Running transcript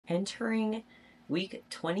entering week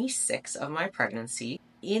 26 of my pregnancy.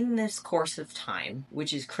 In this course of time,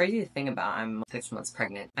 which is crazy to think about, I'm 6 months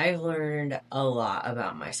pregnant, I've learned a lot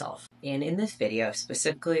about myself. And in this video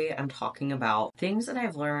specifically, I'm talking about things that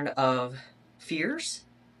I've learned of fears,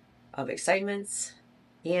 of excitements,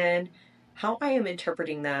 and how I am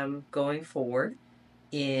interpreting them going forward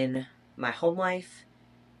in my home life,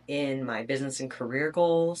 in my business and career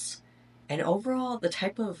goals, and overall the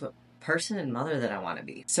type of person and mother that I want to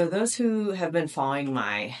be. So those who have been following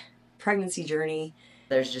my pregnancy journey,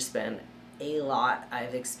 there's just been a lot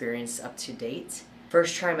I've experienced up to date.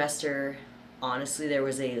 First trimester, honestly, there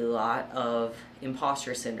was a lot of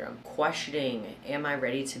imposter syndrome, questioning, am I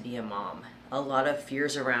ready to be a mom? A lot of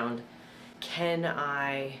fears around, can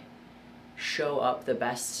I show up the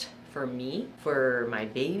best for me, for my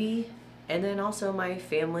baby, and then also my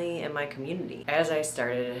family and my community. As I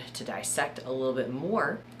started to dissect a little bit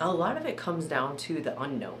more, a lot of it comes down to the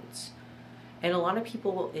unknowns. And a lot of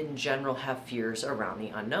people in general have fears around the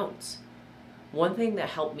unknowns. One thing that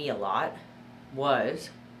helped me a lot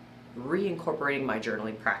was reincorporating my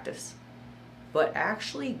journaling practice, but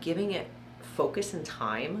actually giving it focus and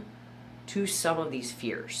time to some of these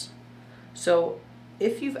fears. So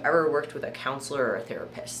if you've ever worked with a counselor or a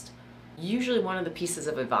therapist, usually one of the pieces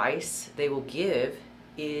of advice they will give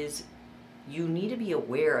is you need to be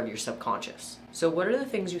aware of your subconscious. So what are the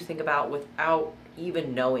things you think about without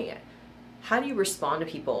even knowing it? How do you respond to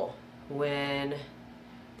people when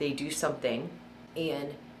they do something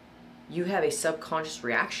and you have a subconscious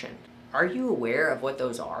reaction? Are you aware of what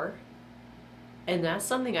those are? And that's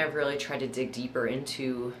something I've really tried to dig deeper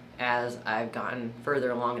into as I've gotten further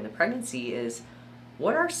along in the pregnancy is,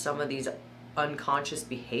 what are some of these unconscious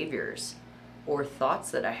behaviors or thoughts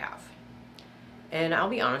that I have? And I'll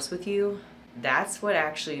be honest with you, that's what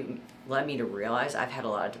actually led me to realize I've had a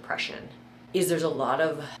lot of depression. There's a lot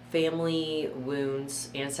of family wounds,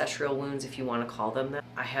 ancestral wounds if you want to call them that,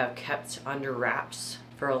 I have kept under wraps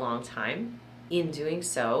for a long time. In doing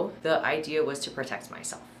so, the idea was to protect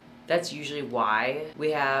myself. That's usually why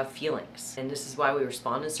we have feelings, and this is why we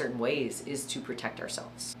respond in certain ways, is to protect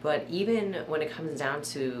ourselves. But even when it comes down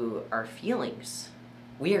to our feelings,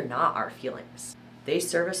 we are not our feelings. They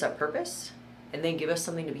serve us a purpose and they give us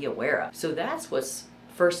something to be aware of. So that's what's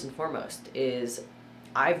first and foremost is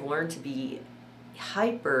I've learned to be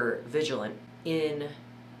hyper vigilant in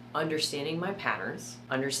understanding my patterns,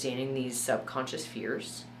 understanding these subconscious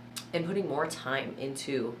fears, and putting more time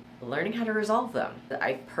into learning how to resolve them.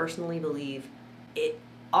 I personally believe it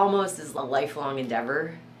almost is a lifelong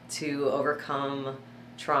endeavor to overcome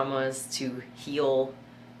traumas, to heal,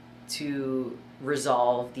 to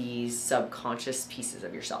resolve these subconscious pieces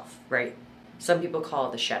of yourself, right? Some people call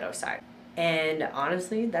it the shadow side. And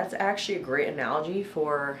honestly, that's actually a great analogy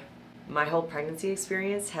for my whole pregnancy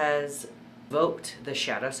experience has evoked the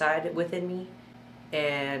shadow side within me.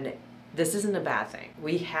 And this isn't a bad thing.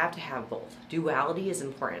 We have to have both. Duality is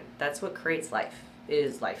important. That's what creates life,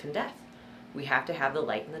 is life and death. We have to have the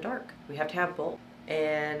light and the dark. We have to have both.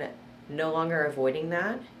 And no longer avoiding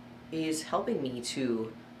that is helping me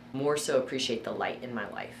to more so appreciate the light in my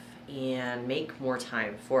life and make more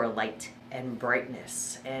time for light and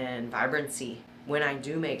brightness and vibrancy when I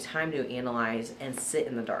do make time to analyze and sit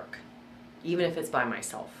in the dark, even if it's by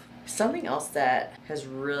myself. Something else that has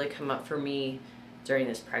really come up for me during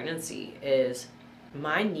this pregnancy is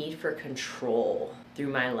my need for control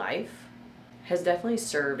through my life has definitely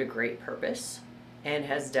served a great purpose and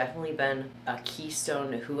has definitely been a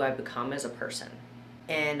keystone to who I've become as a person.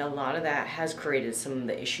 And a lot of that has created some of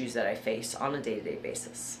the issues that I face on a day-to-day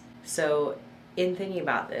basis. So in thinking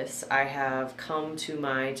about this, I have come to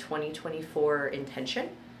my 2024 intention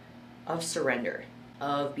of surrender,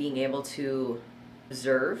 of being able to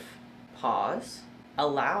observe, pause,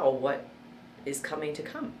 allow what is coming to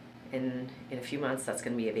come. In a few months, that's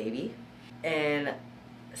going to be a baby. And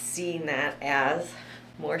seeing that as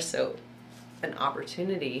more so an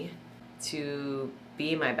opportunity to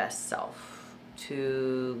be my best self,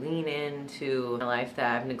 to lean into a life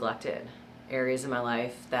that I've neglected, areas of my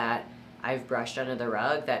life that I've brushed under the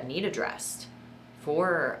rug that need addressed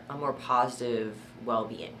for a more positive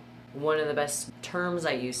well-being. One of the best terms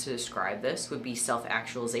I use to describe this would be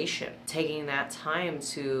self-actualization. Taking that time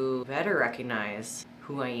to better recognize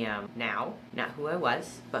who I am now, not who I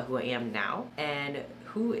was, but who I am now, and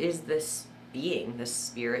who is this being, this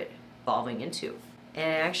spirit evolving into.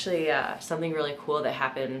 And actually, something really cool that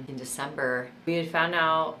happened in December, we had found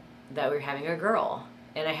out that we were having a girl,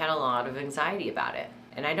 and I had a lot of anxiety about it.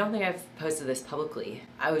 And I don't think I've posted this publicly.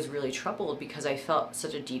 I was really troubled because I felt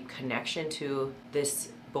such a deep connection to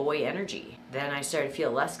this boy energy. Then I started to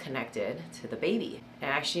feel less connected to the baby. I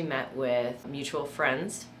actually met with mutual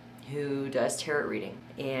friends who does tarot reading,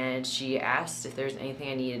 and she asked if there's anything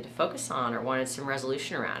I needed to focus on or wanted some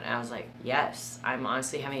resolution around, and I was like, yes, I'm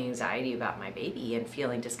honestly having anxiety about my baby and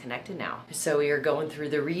feeling disconnected now. So we were going through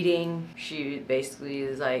the reading. She basically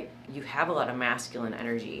is like, you have a lot of masculine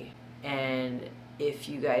energy, and if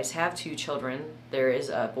you guys have 2 children, there is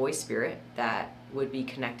a boy spirit that would be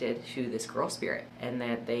connected to this girl spirit, and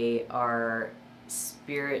that they are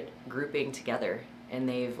spirit grouping together, and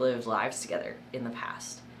they've lived lives together in the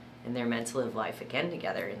past, and they're meant to live life again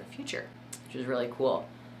together in the future, which is really cool.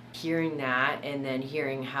 Hearing that, and then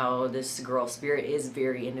hearing how this girl spirit is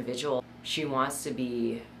very individual. She wants to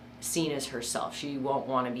be seen as herself. She won't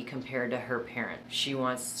want to be compared to her parent. She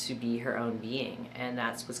wants to be her own being, and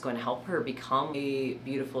that's what's going to help her become a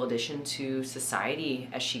beautiful addition to society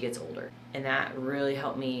as she gets older. And that really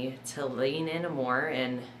helped me to lean in more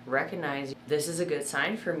and recognize this is a good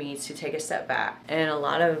sign for me to take a step back. And a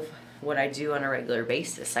lot of what I do on a regular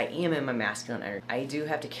basis, I am in my masculine energy. I do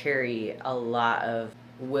have to carry a lot of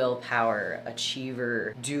willpower,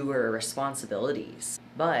 achiever, doer responsibilities.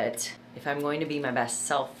 But if I'm going to be my best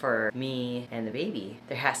self for me and the baby,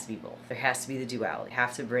 there has to be both. There has to be the duality. I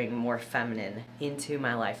have to bring more feminine into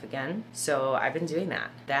my life again. So I've been doing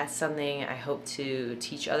that. That's something I hope to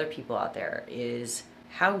teach other people out there, is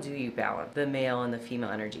how do you balance the male and the female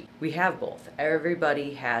energy? We have both.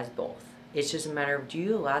 Everybody has both. It's just a matter of, do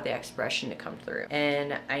you allow the expression to come through?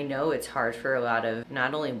 And I know it's hard for a lot of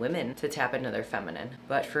not only women to tap into their feminine,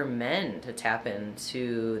 but for men to tap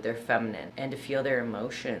into their feminine and to feel their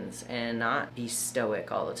emotions and not be stoic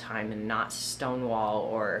all the time and not stonewall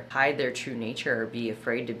or hide their true nature or be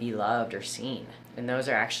afraid to be loved or seen. And those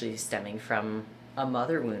are actually stemming from a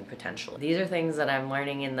mother wound potentially. These are things that I'm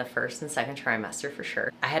learning in the 1st and 2nd trimester for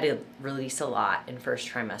sure. I had to release a lot in 1st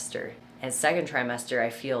trimester. And 2nd trimester,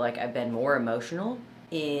 I feel like I've been more emotional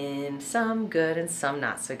in some good and some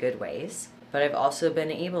not so good ways. But I've also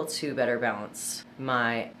been able to better balance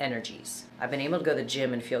my energies. I've been able to go to the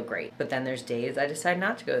gym and feel great. But then there's days I decide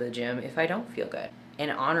not to go to the gym if I don't feel good.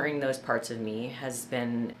 And honoring those parts of me has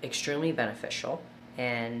been extremely beneficial.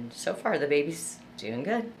 And so far, the baby's doing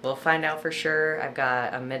good. We'll find out for sure. I've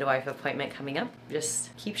got a midwife appointment coming up.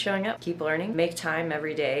 Just keep showing up, keep learning, make time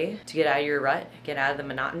every day to get out of your rut, get out of the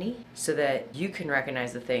monotony, so that you can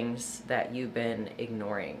recognize the things that you've been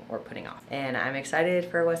ignoring or putting off. And I'm excited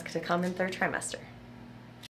for what's to come in 3rd trimester.